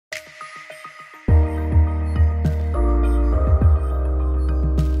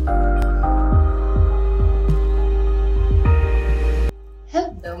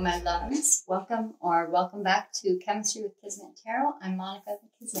my loves. Welcome or welcome back to Chemistry with Kismet Tarot. I'm Monica, the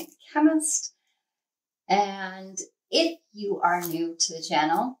Kismet Chemist. And if you are new to the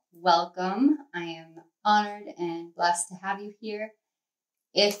channel, welcome. I am honored and blessed to have you here.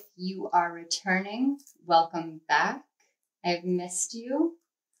 If you are returning, welcome back. I've missed you.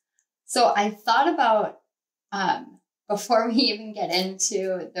 So I thought about, before we even get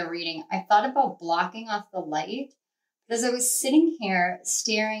into the reading, I thought about blocking off the light. As I was sitting here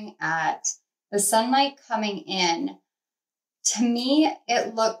staring at the sunlight coming in, to me,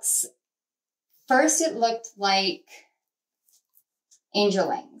 it looks, first it looked like angel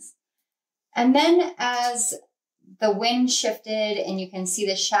wings. And then as the wind shifted and you can see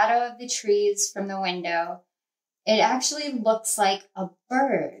the shadow of the trees from the window, it actually looks like a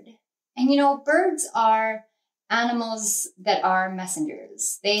bird. And you know, birds are animals that are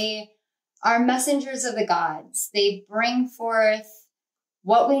messengers. They are messengers of the gods. They bring forth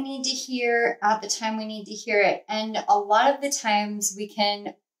what we need to hear at the time we need to hear it. And a lot of the times we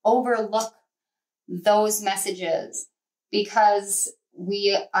can overlook those messages because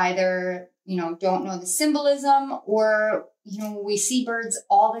we either, don't know the symbolism, or, we see birds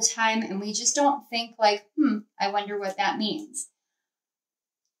all the time and we just don't think like, I wonder what that means.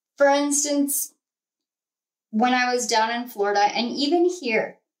 For instance, when I was down in Florida, and even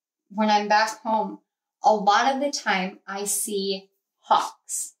here, when I'm back home, a lot of the time I see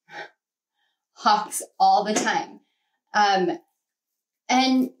hawks. Hawks all the time. And,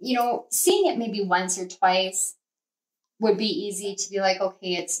 seeing it maybe once or twice would be easy to be like,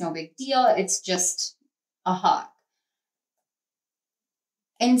 okay, it's no big deal. It's just a hawk.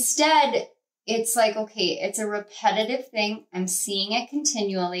 Instead, it's like, okay, it's a repetitive thing. I'm seeing it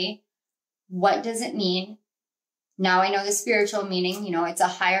continually. What does it mean? Now I know the spiritual meaning, it's a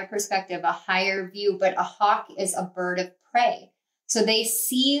higher perspective, a higher view, but a hawk is a bird of prey. So they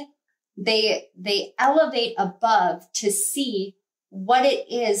elevate above to see what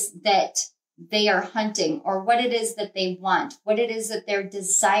it is that they are hunting, or what it is that they want, what it is that they're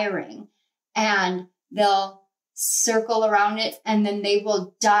desiring. And they'll circle around it and then they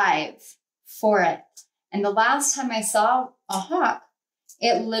will dive for it. And the last time I saw a hawk,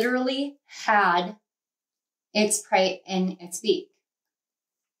 it literally had its prey in its beak.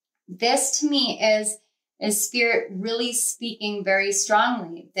 This to me is spirit really speaking very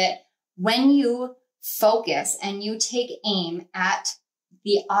strongly that when you focus and you take aim at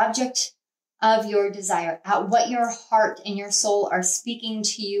the object of your desire, at what your heart and your soul are speaking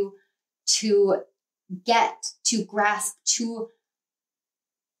to you to get, to grasp, to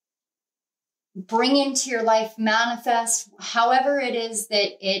bring into your life, manifest, however it is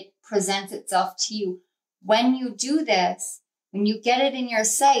that it presents itself to you. When you do this, when you get it in your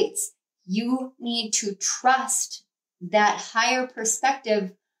sights, you need to trust that higher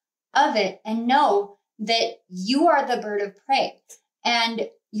perspective of it and know that you are the bird of prey and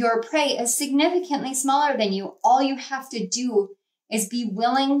your prey is significantly smaller than you. All you have to do is be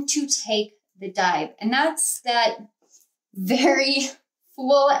willing to take the dive. And that's that very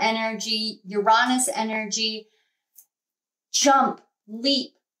full energy, Uranus energy, jump,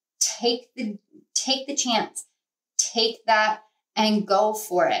 leap, take the chance, take that and go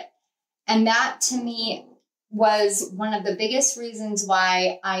for it. And that to me was one of the biggest reasons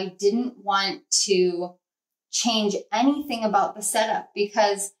why I didn't want to change anything about the setup,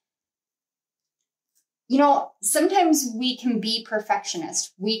 because, sometimes we can be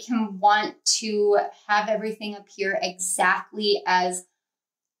perfectionist. We can want to have everything appear exactly as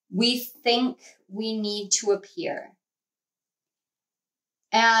we think we need to appear.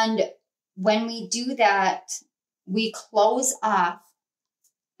 And when we do that, we close off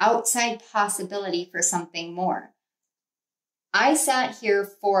outside possibility for something more. I sat here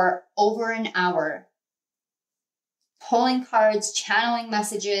for over an hour, pulling cards, channeling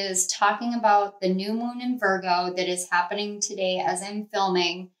messages, talking about the new moon in Virgo that is happening today as I'm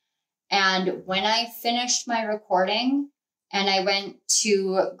filming. And when I finished my recording and I went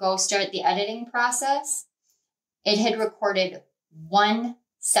to go start the editing process, it had recorded 1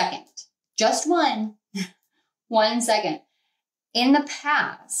 second. Just 1 second. In the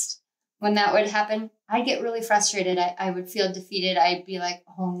past, when that would happen, I'd get really frustrated. I would feel defeated. I'd be like,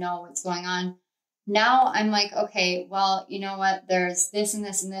 oh no, what's going on? Now I'm like, okay, well, you know what? There's this and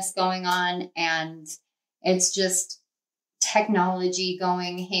this and this going on, and it's just technology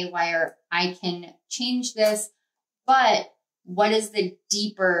going haywire. I can change this, but what is the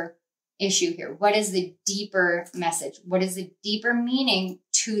deeper issue here? What is the deeper message? What is the deeper meaning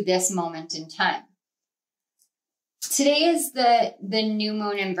to this moment in time? Today is the new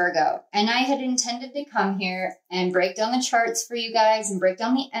moon in Virgo, and I had intended to come here and break down the charts for you guys and break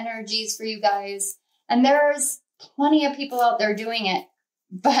down the energies for you guys. And there's plenty of people out there doing it,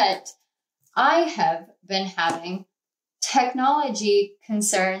 but I have been having technology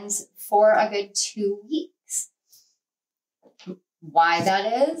concerns for a good 2 weeks. Why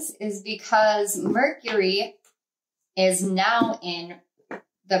that is because Mercury is now in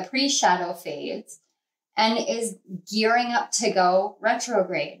the pre-shadow phase and is gearing up to go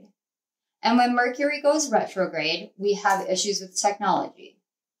retrograde. And when Mercury goes retrograde, we have issues with technology.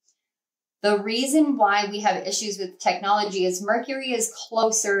 The reason why we have issues with technology is Mercury is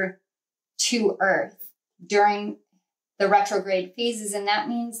closer to Earth during the retrograde phases, and that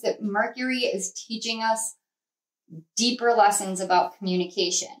means that Mercury is teaching us deeper lessons about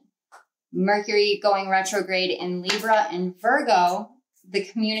communication. Mercury going retrograde in Libra and Virgo, the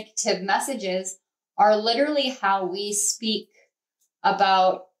communicative messages are literally how we speak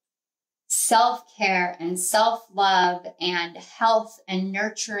about self-care and self-love and health and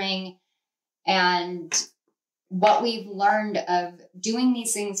nurturing and what we've learned of doing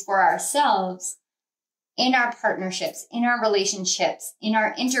these things for ourselves in our partnerships, in our relationships, in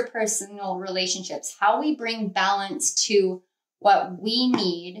our interpersonal relationships, how we bring balance to what we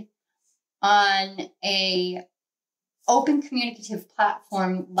need on a open communicative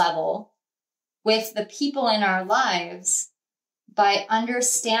platform level with the people in our lives by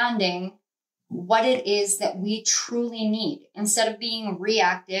understanding what it is that we truly need. Instead of being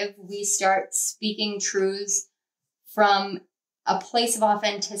reactive, we start speaking truths from a place of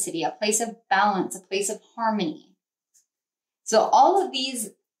authenticity, a place of balance, a place of harmony. So all of these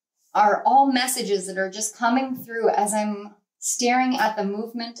are all messages that are just coming through as I'm staring at the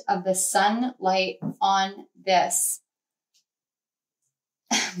movement of the sunlight on this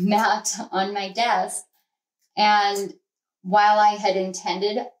mat on my desk. And while I had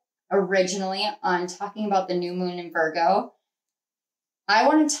intended originally on talking about the new moon in Virgo, I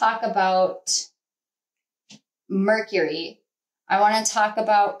want to talk about Mercury. I want to talk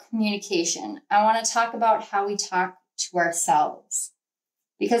about communication. I want to talk about how we talk to ourselves,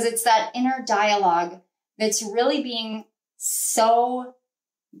 because it's that inner dialogue that's really being so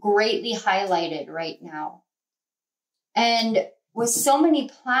greatly highlighted right now. And with so many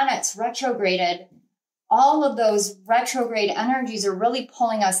planets retrograded, all of those retrograde energies are really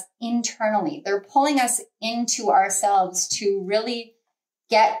pulling us internally. They're pulling us into ourselves to really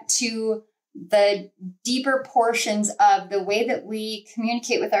get to the deeper portions of the way that we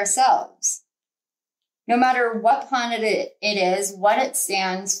communicate with ourselves. No matter what planet it is, what it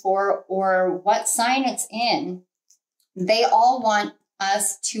stands for, or what sign it's in, they all want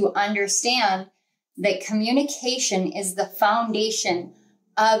us to understand that communication is the foundation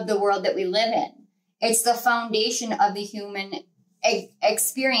of the world that we live in. It's the foundation of the human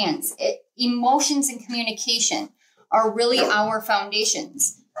experience. Emotions and communication are really our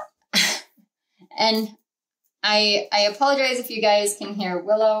foundations. And I apologize if you guys can hear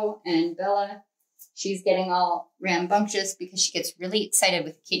Willow and Bella. She's getting all rambunctious because she gets really excited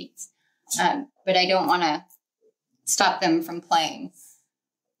with kitties. But I don't want to stop them from playing.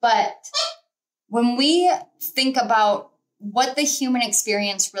 But when we think about what the human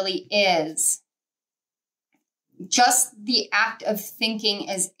experience really is, just the act of thinking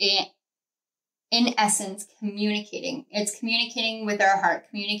is, in essence, communicating. It's communicating with our heart,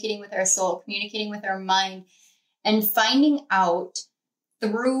 communicating with our soul, communicating with our mind, and finding out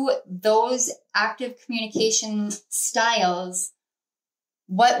through those active communication styles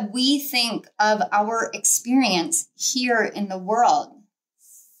what we think of our experience here in the world.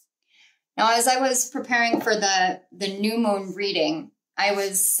 Now, as I was preparing for the new moon reading, I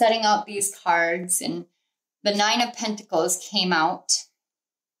was setting out these cards, and the Nine of Pentacles came out.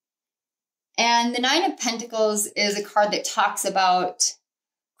 And the Nine of Pentacles is a card that talks about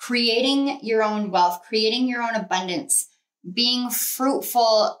creating your own wealth, creating your own abundance, being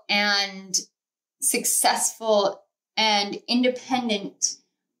fruitful and successful and independent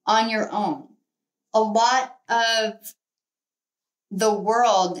on your own. A lot of the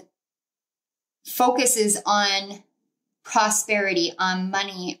world focuses on prosperity, on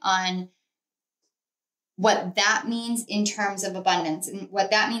money, on what that means in terms of abundance and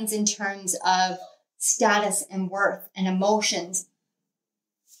what that means in terms of status and worth and emotions.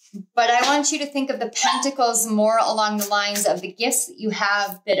 But I want you to think of the pentacles more along the lines of the gifts that you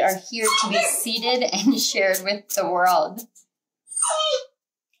have that are here to be seeded and shared with the world.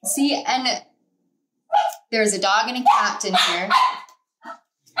 See, and there's a dog and a cat in here,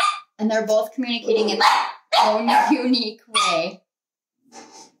 and they're both communicating in their own unique way.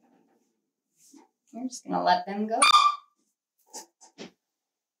 I'm just going to let them go.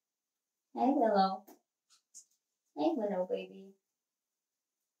 Hey, Willow. Hey, Willow, baby.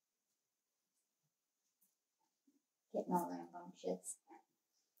 Getting all rambunctious.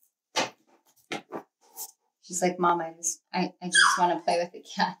 She's like, Mom, I just want to play with the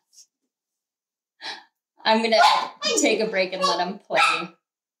cat. I'm going to take a break and let him play.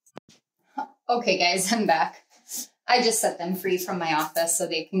 Okay, guys, I'm back. I just set them free from my office so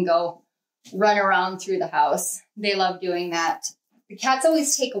they can go run around through the house. They love doing that. The cats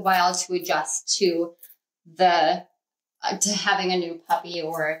always take a while to adjust to to having a new puppy,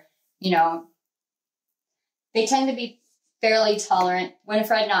 or, you know, they tend to be fairly tolerant.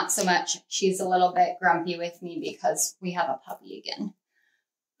 Winifred, not so much. She's a little bit grumpy with me because we have a puppy again.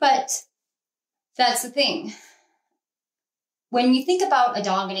 But that's the thing. When you think about a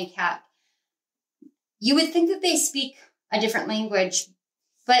dog and a cat, you would think that they speak a different language,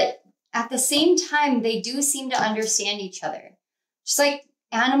 but at the same time, they do seem to understand each other. Just like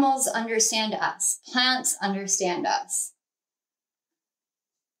animals understand us, plants understand us.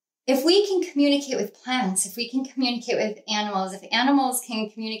 If we can communicate with plants, if we can communicate with animals, if animals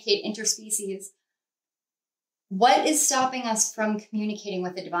can communicate interspecies, what is stopping us from communicating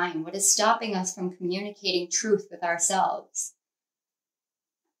with the divine? What is stopping us from communicating truth with ourselves?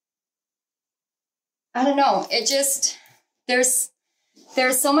 I don't know. It just, there's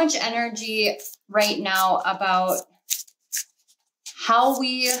so much energy right now about how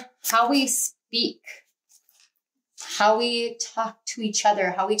we speak, how we talk to each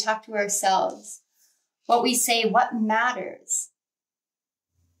other, how we talk to ourselves, what we say, what matters.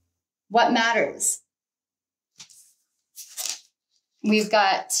 What matters? We've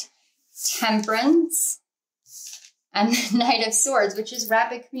got Temperance and the Knight of Swords, which is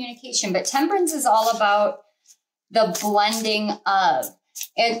rapid communication. But Temperance is all about the blending of.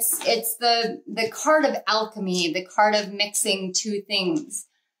 It's the card of alchemy, the card of mixing two things.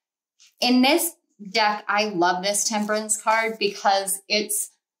 In this deck, I love this Temperance card because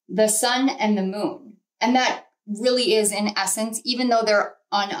it's the sun and the moon. And that really is, in essence, even though they're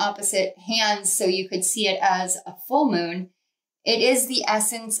on opposite hands, so you could see it as a full moon, it is the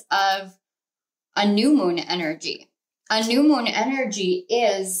essence of a new moon energy. A new moon energy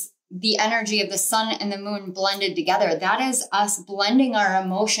is the energy of the sun and the moon blended together. That is us blending our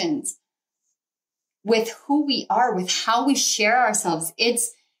emotions with who we are, with how we share ourselves.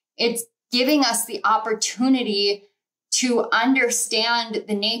 It's giving us the opportunity to understand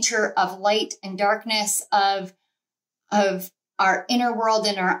the nature of light and darkness, of our inner world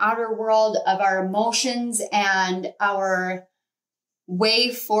and our outer world, of our emotions and our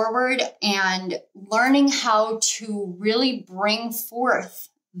way forward, and learning how to really bring forth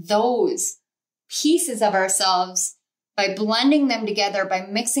those pieces of ourselves by blending them together, by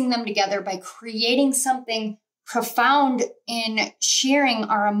mixing them together, by creating something profound in sharing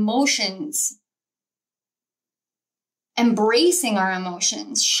our emotions, embracing our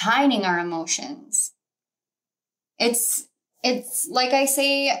emotions, shining our emotions. It's like I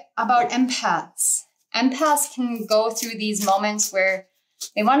say about empaths. Empaths can go through these moments where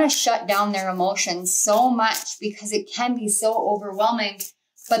they want to shut down their emotions so much because it can be so overwhelming.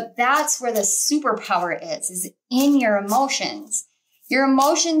 But that's where the superpower is in your emotions. Your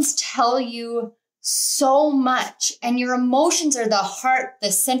emotions tell you so much, and your emotions are the heart,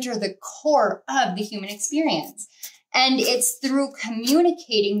 the center, the core of the human experience. And it's through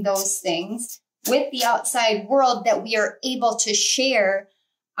communicating those things with the outside world that we are able to share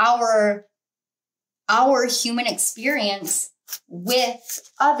our human experience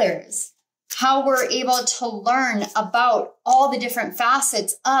with others. How we're able to learn about all the different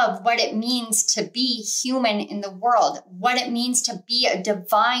facets of what it means to be human in the world, what it means to be a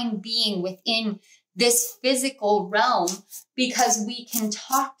divine being within this physical realm, because we can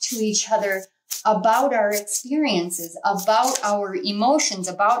talk to each other about our experiences, about our emotions,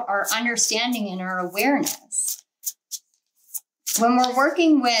 about our understanding and our awareness. When we're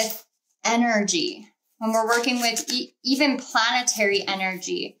working with energy, when we're working with even planetary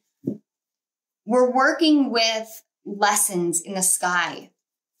energy, we're working with lessons in the sky,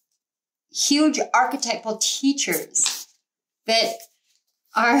 huge archetypal teachers that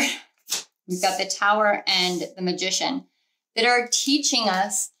are, we've got the Tower and the Magician, that are teaching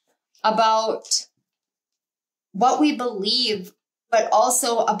us about what we believe, but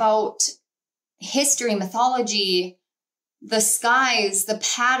also about history, mythology, the skies, the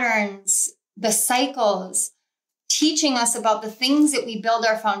patterns, the cycles, teaching us about the things that we build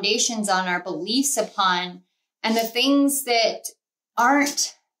our foundations on, our beliefs upon, and the things that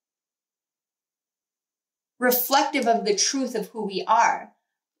aren't reflective of the truth of who we are.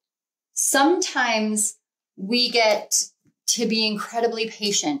 Sometimes we get to be incredibly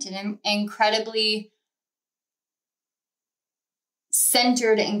patient and incredibly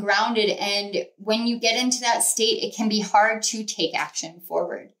centered and grounded. And when you get into that state, it can be hard to take action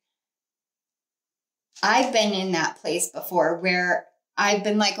forward. I've been in that place before where I've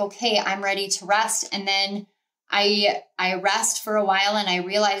been like, okay, I'm ready to rest. And then I rest for a while and I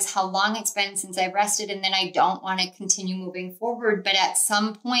realize how long it's been since I rested. And then I don't want to continue moving forward. But at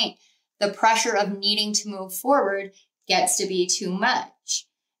some point, the pressure of needing to move forward gets to be too much.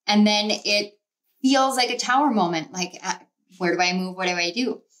 And then it feels like a tower moment. Like, where do I move? What do I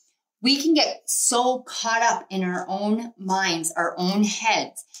do? We can get so caught up in our own minds, our own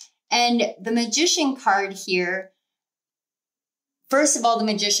heads. And the Magician card here, first of all, the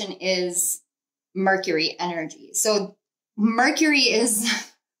Magician is Mercury energy. So Mercury is,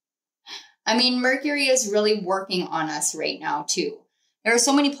 Mercury is really working on us right now too. There are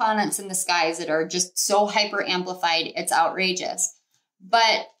so many planets in the skies that are just so hyper amplified. It's outrageous.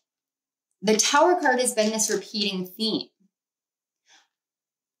 But the Tower card has been this repeating theme.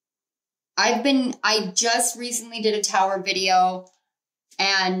 I just recently did a Tower video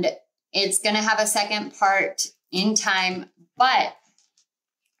and it's going to have a second part in time. But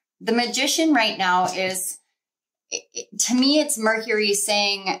the Magician right now is, to me, it's Mercury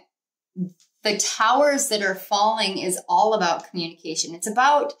saying the towers that are falling is all about communication. It's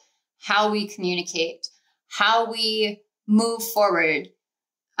about how we communicate, how we move forward.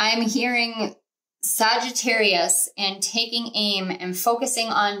 I'm hearing Sagittarius and taking aim and focusing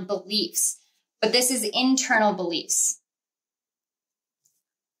on beliefs, but this is internal beliefs.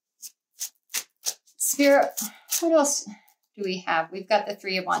 Spirit, what else do we have? We've got the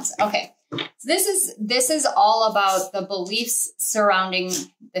Three of Wands. Okay, so this is all about the beliefs surrounding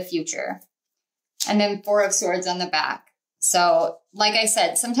the future. And then Four of Swords on the back. So like I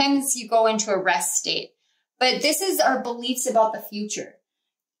said, sometimes you go into a rest state, but this is our beliefs about the future.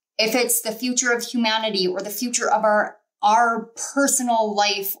 If it's the future of humanity or the future of our personal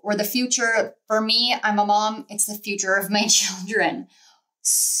life or the future, for me, I'm a mom, it's the future of my children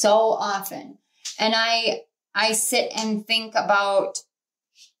so often. And I sit and think about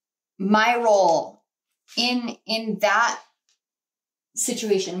my role in that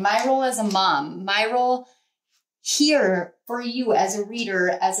situation, my role as a mom, my role here for you as a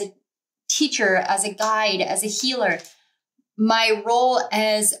reader, as a teacher, as a guide, as a healer, my role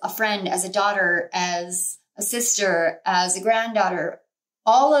as a friend, as a daughter, as a sister, as a granddaughter,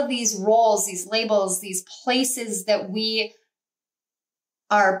 all of these roles, these labels, these places that we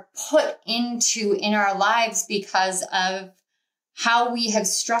are put into in our lives because of how we have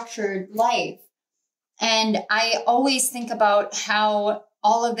structured life. And I always think about how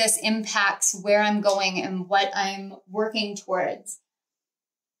all of this impacts where I'm going and what I'm working towards.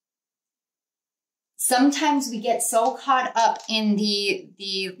 Sometimes we get so caught up in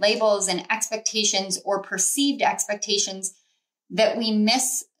the labels and expectations or perceived expectations that we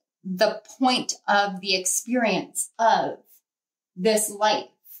miss the point of the experience of this life.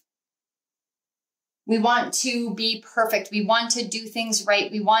 We want to be perfect. We want to do things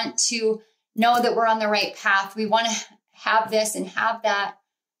right. We want to know that we're on the right path. We want to have this and have that.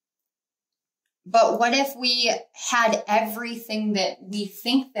 But what if we had everything that we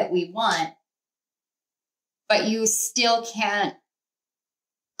think that we want, but you still can't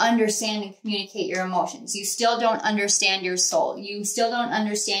understand and communicate your emotions? You still don't understand your soul. You still don't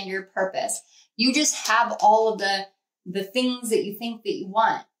understand your purpose. You just have all of the things that you think that you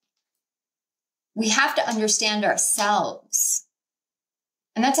want. We have to understand ourselves.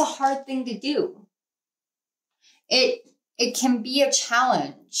 And that's a hard thing to do. It can be a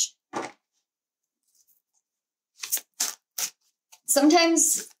challenge.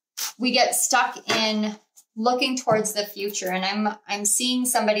 Sometimes we get stuck in looking towards the future, and I'm seeing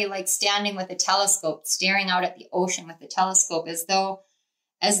somebody like standing with a telescope, staring out at the ocean with a telescope, as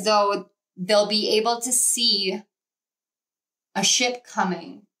though they'll be able to see a ship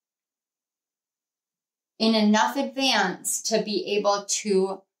coming in enough advance to be able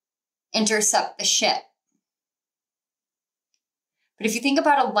to intercept the ship. But if you think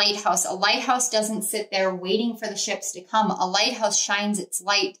about a lighthouse doesn't sit there waiting for the ships to come. A lighthouse shines its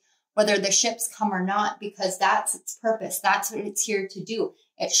light whether the ships come or not, because that's its purpose. That's what it's here to do.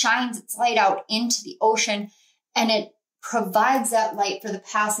 It shines its light out into the ocean and it provides that light for the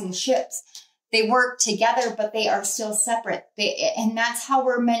passing ships. They work together, but they are still separate. And that's how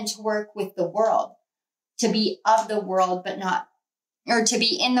we're meant to work with the world. To be of the world, but not, or to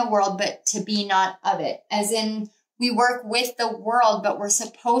be in the world, but to be not of it. As in, we work with the world, but we're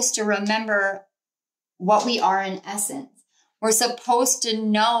supposed to remember what we are in essence. We're supposed to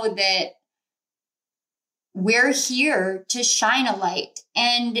know that we're here to shine a light,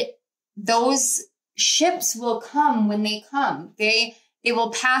 and those ships will come when they come. They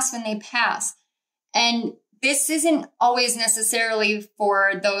will pass when they pass. And this isn't always necessarily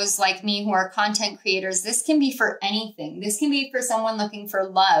for those like me who are content creators. This can be for anything. This can be for someone looking for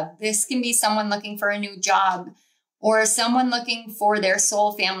love. This can be someone looking for a new job, or someone looking for their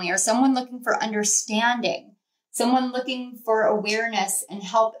soul family, or someone looking for understanding, someone looking for awareness and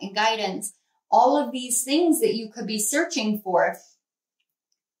help and guidance. All of these things that you could be searching for,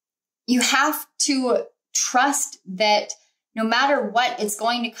 you have to trust that no matter what, it's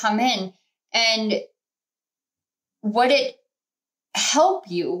going to come in. And would it help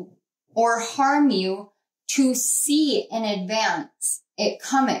you or harm you to see in advance it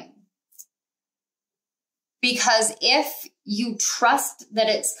coming? Because if you trust that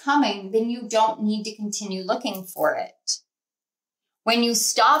it's coming, then you don't need to continue looking for it. When you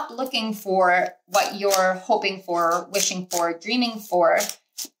stop looking for what you're hoping for, wishing for, dreaming for,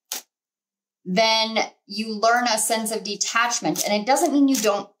 then you learn a sense of detachment. And it doesn't mean you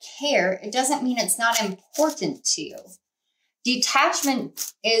don't care. It doesn't mean it's not important to you.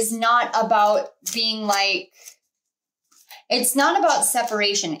 Detachment is not about being like, it's not about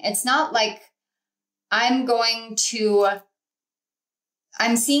separation. It's not like I'm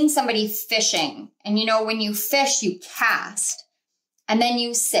seeing somebody fishing. And you know, when you fish, you cast and then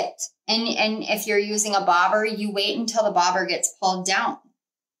you sit. And if you're using a bobber, you wait until the bobber gets pulled down.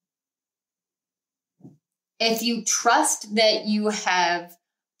 If you trust that you have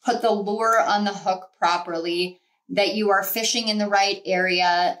put the lure on the hook properly, that you are fishing in the right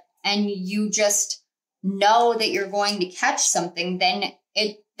area, and you just know that you're going to catch something, then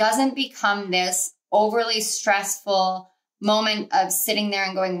it doesn't become this overly stressful moment of sitting there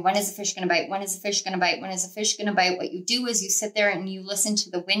and going, when is the fish going to bite? When is the fish going to bite? When is the fish going to bite? What you do is you sit there and you listen to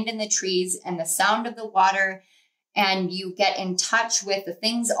the wind in the trees and the sound of the water, and you get in touch with the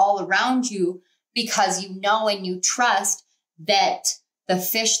things all around you, because you know and you trust that the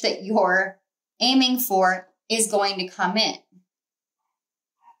fish that you're aiming for is going to come in.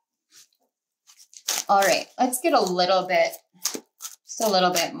 All right, let's get a little bit, just a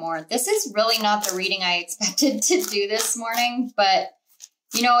little bit more. This is really not the reading I expected to do this morning, but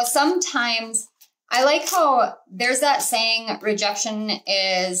you know, sometimes I like how there's that saying, rejection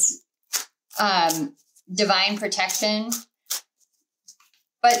is divine protection.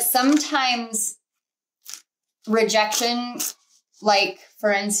 But sometimes rejection, like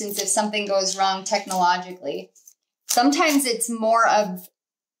for instance, if something goes wrong technologically, sometimes it's more of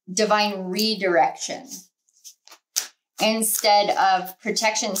divine redirection instead of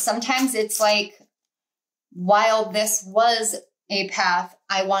protection. Sometimes it's like, while this was a path,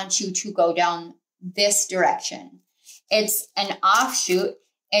 I want you to go down this direction. It's an offshoot.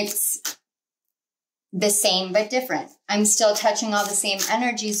 It's the same but different. I'm still touching all the same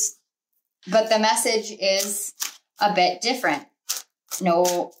energies, but the message is a bit different.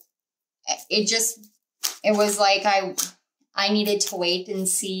 No, it was like I needed to wait and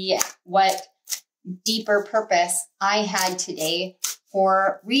see what deeper purpose I had today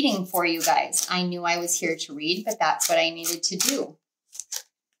for reading for you guys. I knew I was here to read, but that's what I needed to do.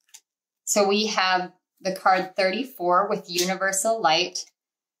 So we have the card 34 with universal light,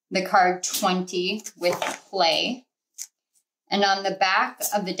 the card 20 with play, and on the back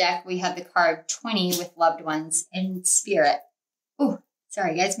of the deck, we have the card 20 with loved ones in spirit. Ooh,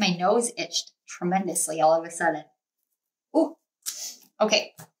 sorry guys, my nose itched tremendously all of a sudden. Ooh,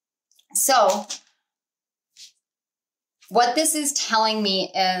 okay. So what this is telling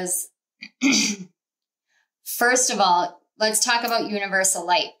me is, first of all, let's talk about universal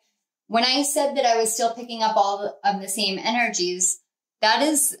light. When I said that I was still picking up all of the same energies, that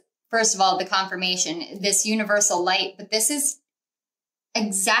is, first of all, the confirmation, this universal light, but this is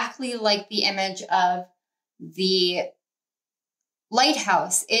exactly like the image of the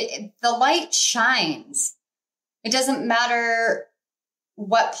lighthouse. The light shines. It doesn't matter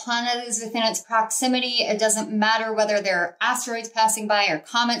what planet is within its proximity. It doesn't matter whether there are asteroids passing by or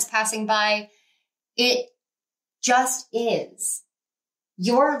comets passing by. It just is.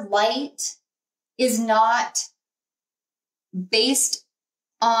 Your light is not based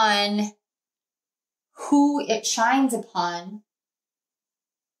on who it shines upon.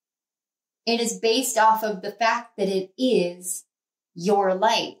 It is based off of the fact that it is your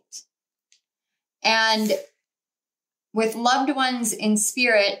light. And with loved ones in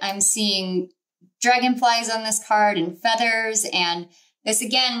spirit, I'm seeing dragonflies on this card and feathers. And this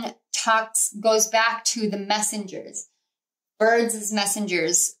again goes back to the messengers, birds as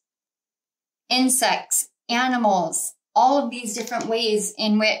messengers, insects, animals, all of these different ways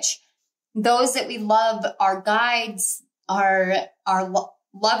in which those that we love, our guides, our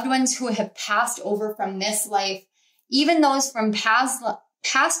loved ones who have passed over from this life, even those from past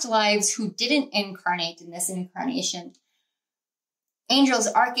lives who didn't incarnate in this incarnation. Angels,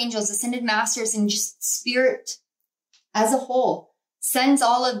 archangels, ascended masters, and just spirit as a whole sends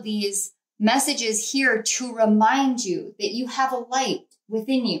all of these messages here to remind you that you have a light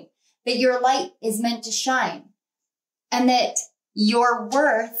within you, that your light is meant to shine, and that your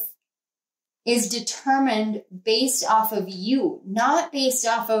worth is determined based off of you, not based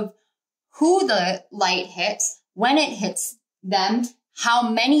off of who the light hits, when it hits them, how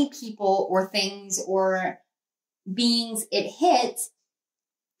many people or things or beings it hits,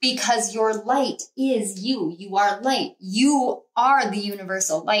 because your light is you. You are light. You are the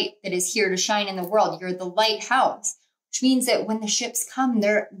universal light that is here to shine in the world. You're the lighthouse, which means that when the ships come,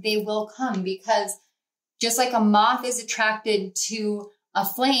 they will come, because just like a moth is attracted to a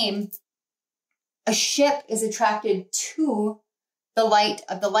flame, a ship is attracted to the light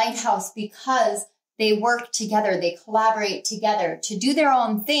of the lighthouse, because they work together. They collaborate together to do their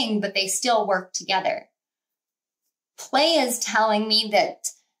own thing, but they still work together. Play is telling me that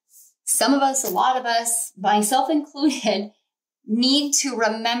some of us, a lot of us, myself included, need to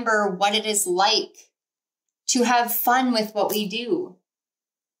remember what it is like to have fun with what we do,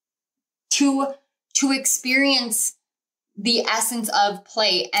 to experience the essence of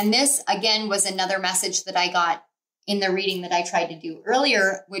play. And this, again, was another message that I got in the reading that I tried to do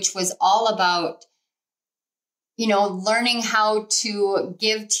earlier, which was all about, you know, learning how to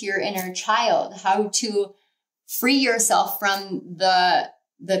give to your inner child, how to free yourself from the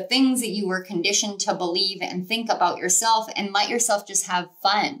things that you were conditioned to believe and think about yourself, and let yourself just have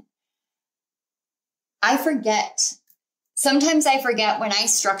fun. Sometimes I forget when I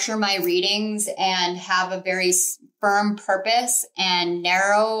structure my readings and have a very firm purpose and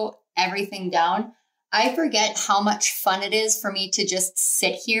narrow everything down. I forget how much fun it is for me to just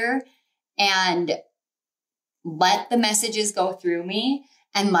sit here and let the messages go through me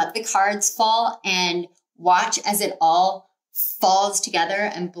and let the cards fall and watch as it all falls together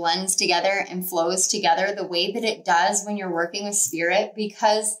and blends together and flows together the way that it does when you're working with spirit,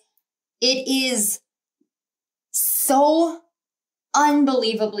 because it is so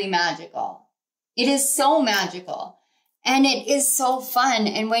unbelievably magical. It is so magical and it is so fun.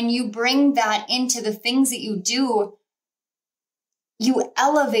 And when you bring that into the things that you do, you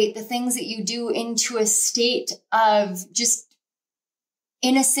elevate the things that you do into a state of just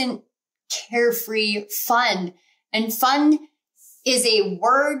innocent, carefree fun. And fun is a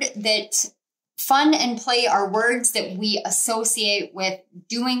word that, fun and play are words that we associate with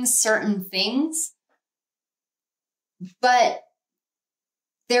doing certain things, but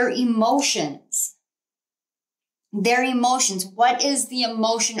they're emotions. They're emotions. What is the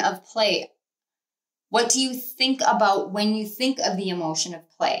emotion of play? What do you think about when you think of the emotion of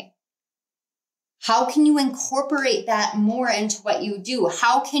play? How can you incorporate that more into what you do?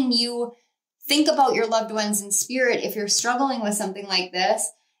 How can you think about your loved ones in spirit if you're struggling with something like this,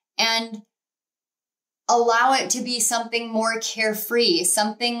 and allow it to be something more carefree,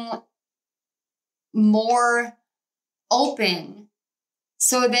 something more open,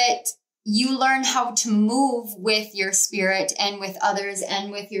 so that you learn how to move with your spirit and with others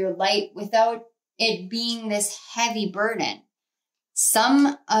and with your light without it being this heavy burden.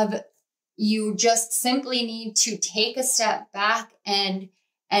 Some of you just simply need to take a step back and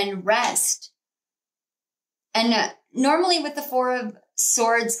rest. And normally with the Four of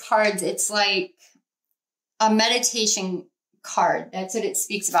Swords cards, it's like a meditation card. That's what it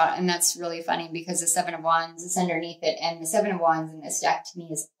speaks about. And that's really funny because the Seven of Wands is underneath it. And the Seven of Wands in this deck to me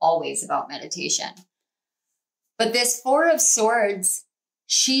is always about meditation. But this Four of Swords,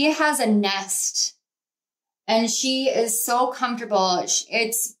 she has a nest and she is so comfortable.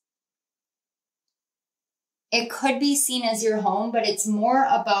 It could be seen as your home, but it's more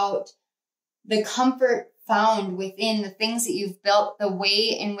about the comfort found within the things that you've built, the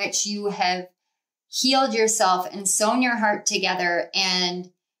way in which you have healed yourself and sewn your heart together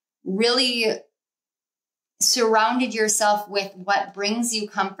and really surrounded yourself with what brings you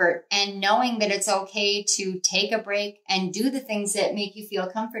comfort, and knowing that it's okay to take a break and do the things that make you feel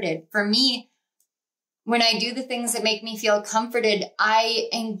comforted. For me, when I do the things that make me feel comforted, I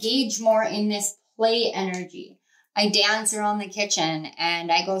engage more in this play energy. I dance around the kitchen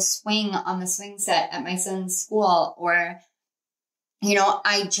and I go swing on the swing set at my son's school, or, you know,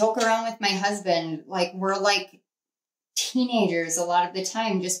 I joke around with my husband. Like, we're like teenagers a lot of the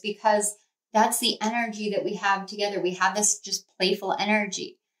time, just because that's the energy that we have together. We have this just playful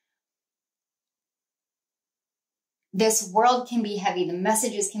energy. this world can be heavy. The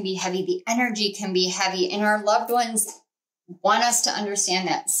messages can be heavy. The energy can be heavy. And our loved ones want us to understand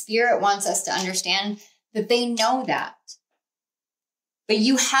that. Spirit wants us to understand that they know that. But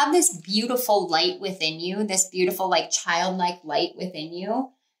you have this beautiful light within you, this beautiful, like, childlike light within you.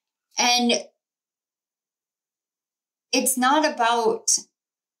 And it's not about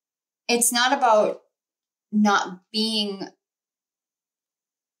not being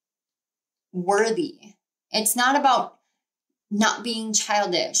worthy. It's not about not being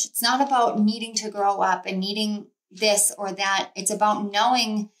childish. It's not about needing to grow up and needing this or that. It's about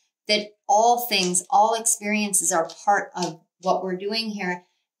knowing that all things, all experiences are part of what we're doing here.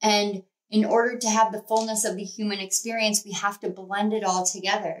 And in order to have the fullness of the human experience, we have to blend it all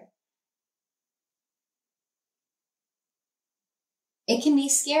together. It can be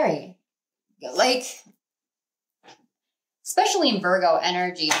scary. Like, especially in Virgo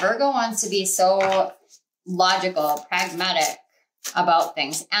energy. Virgo wants to be so logical, pragmatic about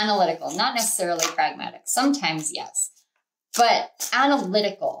things, analytical, not necessarily pragmatic. Sometimes, yes, but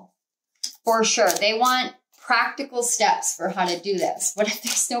analytical for sure. They want practical steps for how to do this. What if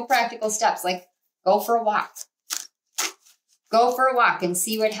there's no practical steps? Like, go for a walk. Go for a walk and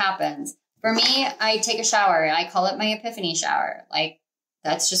see what happens. For me, I take a shower. I call it my epiphany shower. Like,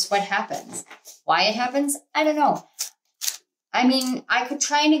 that's just what happens. Why it happens, I don't know. I mean, I could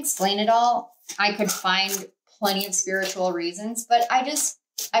try and explain it all. I could find plenty of spiritual reasons, but I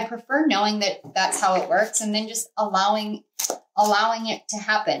prefer knowing that that's how it works, and then just allowing it to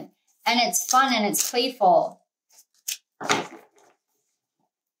happen. And it's fun and it's playful.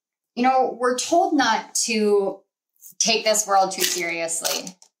 You know, we're told not to take this world too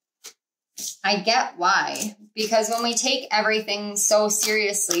seriously. I get why, because when we take everything so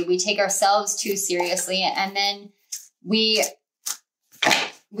seriously, we take ourselves too seriously, and then we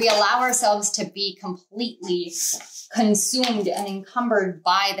allow ourselves to be completely consumed and encumbered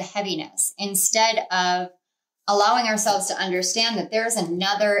by the heaviness, instead of allowing ourselves to understand that there's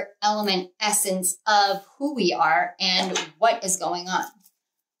another element, essence of who we are and what is going on.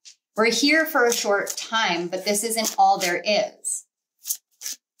 We're here for a short time, but this isn't all there is.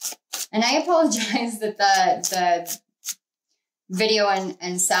 And I apologize that the video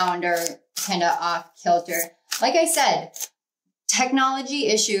and sound are kind of off kilter. Like I said, technology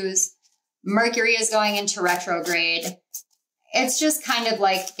issues, Mercury is going into retrograde. It's just kind of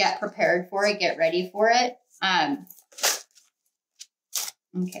like, get prepared for it, get ready for it.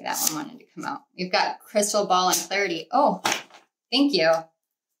 Okay, that one wanted to come out. We've got crystal ball and clarity. Oh, thank you.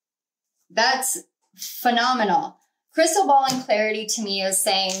 That's phenomenal. Crystal ball and clarity to me is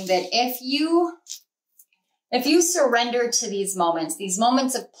saying that if you surrender to these moments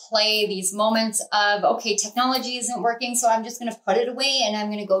of play, these moments of, okay, technology isn't working, so I'm just going to put it away and I'm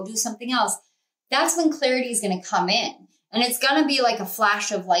going to go do something else. That's when clarity is going to come in, and it's going to be like a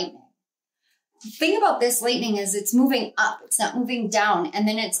flash of lightning. The thing about this lightning is it's moving up. It's not moving down. And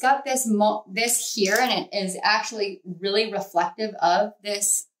then it's got this here, and it is actually really reflective of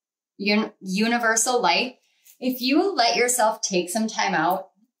this universal light. If you let yourself take some time out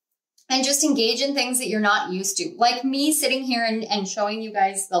and just engage in things that you're not used to, like me sitting here and showing you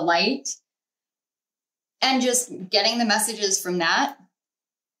guys the light and just getting the messages from that.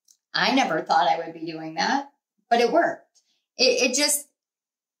 I never thought I would be doing that, but it worked.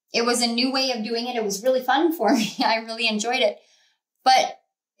 It was a new way of doing it. It was really fun for me. I really enjoyed it. But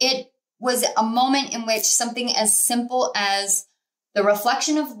it was a moment in which something as simple as the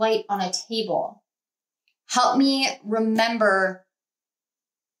reflection of light on a table helped me remember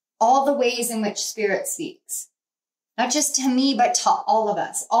all the ways in which spirit speaks. Not just to me, but to all of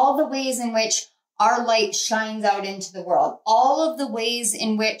us. All the ways in which our light shines out into the world. All of the ways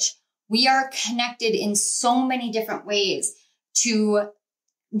in which we are connected in so many different ways to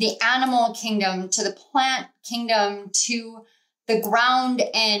the animal kingdom, to the plant kingdom, to the ground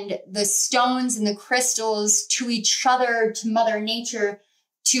and the stones and the crystals, to each other, to Mother Nature,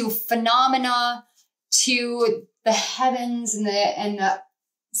 to phenomena, to the heavens and the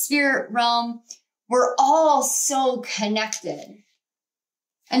spirit realm. We're all so connected.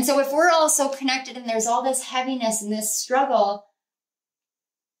 And so if we're all so connected and there's all this heaviness and this struggle,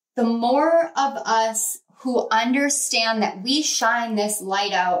 the more of us who understand that we shine this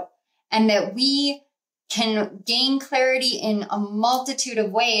light out and that we can gain clarity in a multitude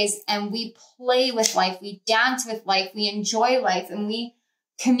of ways, and we play with life, we dance with life, we enjoy life, and we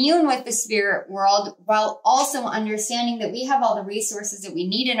commune with the spirit world while also understanding that we have all the resources that we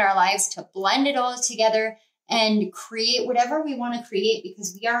need in our lives to blend it all together and create whatever we want to create,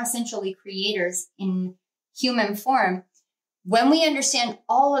 because we are essentially creators in human form. When we understand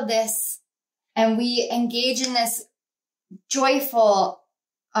all of this and we engage in this joyful,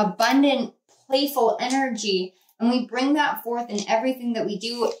 abundant, playful energy. And we bring that forth in everything that we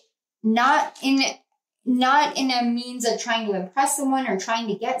do, not in a means of trying to impress someone or trying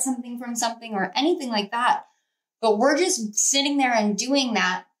to get something from something or anything like that. But we're just sitting there and doing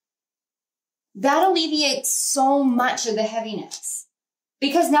that. That alleviates so much of the heaviness,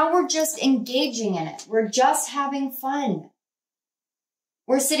 because now we're just engaging in it. We're just having fun.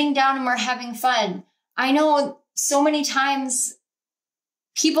 We're sitting down and we're having fun. I know so many times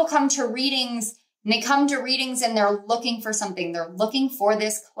people come to readings, and they come to readings and they're looking for something. They're looking for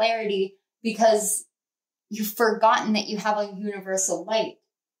this clarity because you've forgotten that you have a universal light.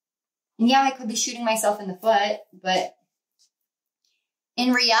 And yeah, I could be shooting myself in the foot, but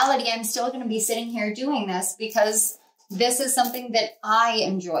in reality, I'm still going to be sitting here doing this because this is something that I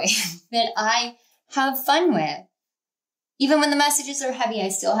enjoy, that I have fun with. Even when the messages are heavy, I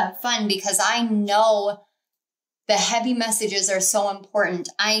still have fun because I know the heavy messages are so important.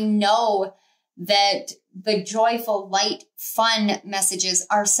 I know that the joyful, light, fun messages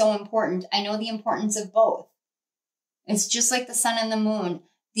are so important. I know the importance of both. It's just like the sun and the moon,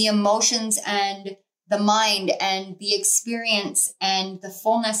 the emotions and the mind and the experience and the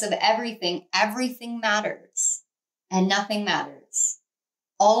fullness of everything. Everything matters and nothing matters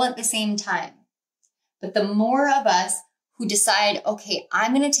all at the same time. But the more of us who decide, okay,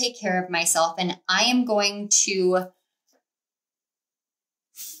 I'm going to take care of myself and I am going to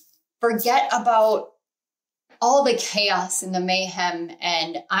forget about all the chaos and the mayhem,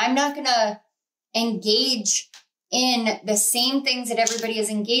 and I'm not going to engage in the same things that everybody is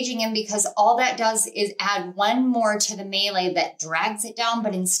engaging in, because all that does is add one more to the melee that drags it down.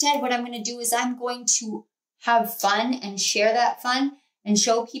 But instead, what I'm going to do is I'm going to have fun and share that fun and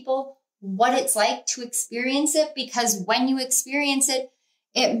show people what it's like to experience it, because when you experience it,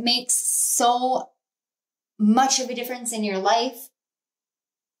 it makes so much of a difference in your life.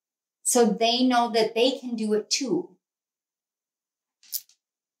 So they know that they can do it too.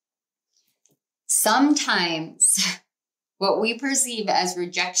 Sometimes what we perceive as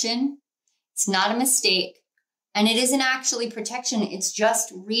rejection, it's not a mistake, and it isn't actually protection. It's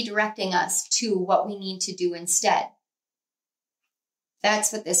just redirecting us to what we need to do instead.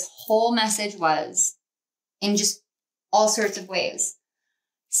 That's what this whole message was, in just all sorts of ways.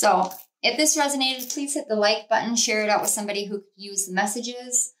 So if this resonated, please hit the like button, share it out with somebody who could use the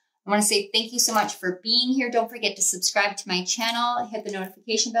messages. I want to say thank you so much for being here. Don't forget to subscribe to my channel, hit the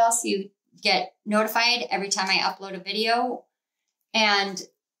notification bell so you get notified every time I upload a video. And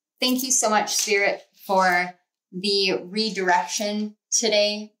thank you so much, Spirit, for the redirection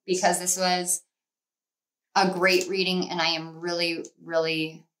today, because this was a great reading and I am really,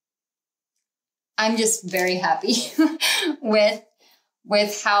 really, I'm just very happy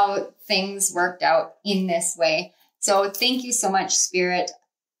with how things worked out in this way. So thank you so much, Spirit.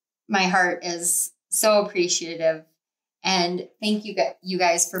 My heart is so appreciative, and thank you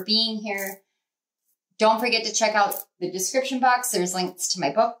guys for being here. Don't forget to check out the description box. There's links to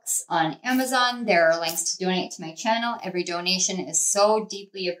my books on Amazon. There are links to donate to my channel. Every donation is so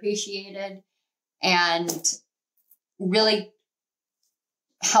deeply appreciated and really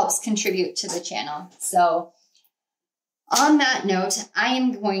helps contribute to the channel. So on that note, I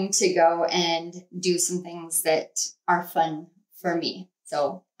am going to go and do some things that are fun for me.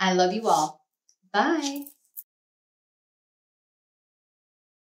 So I love you all. Bye.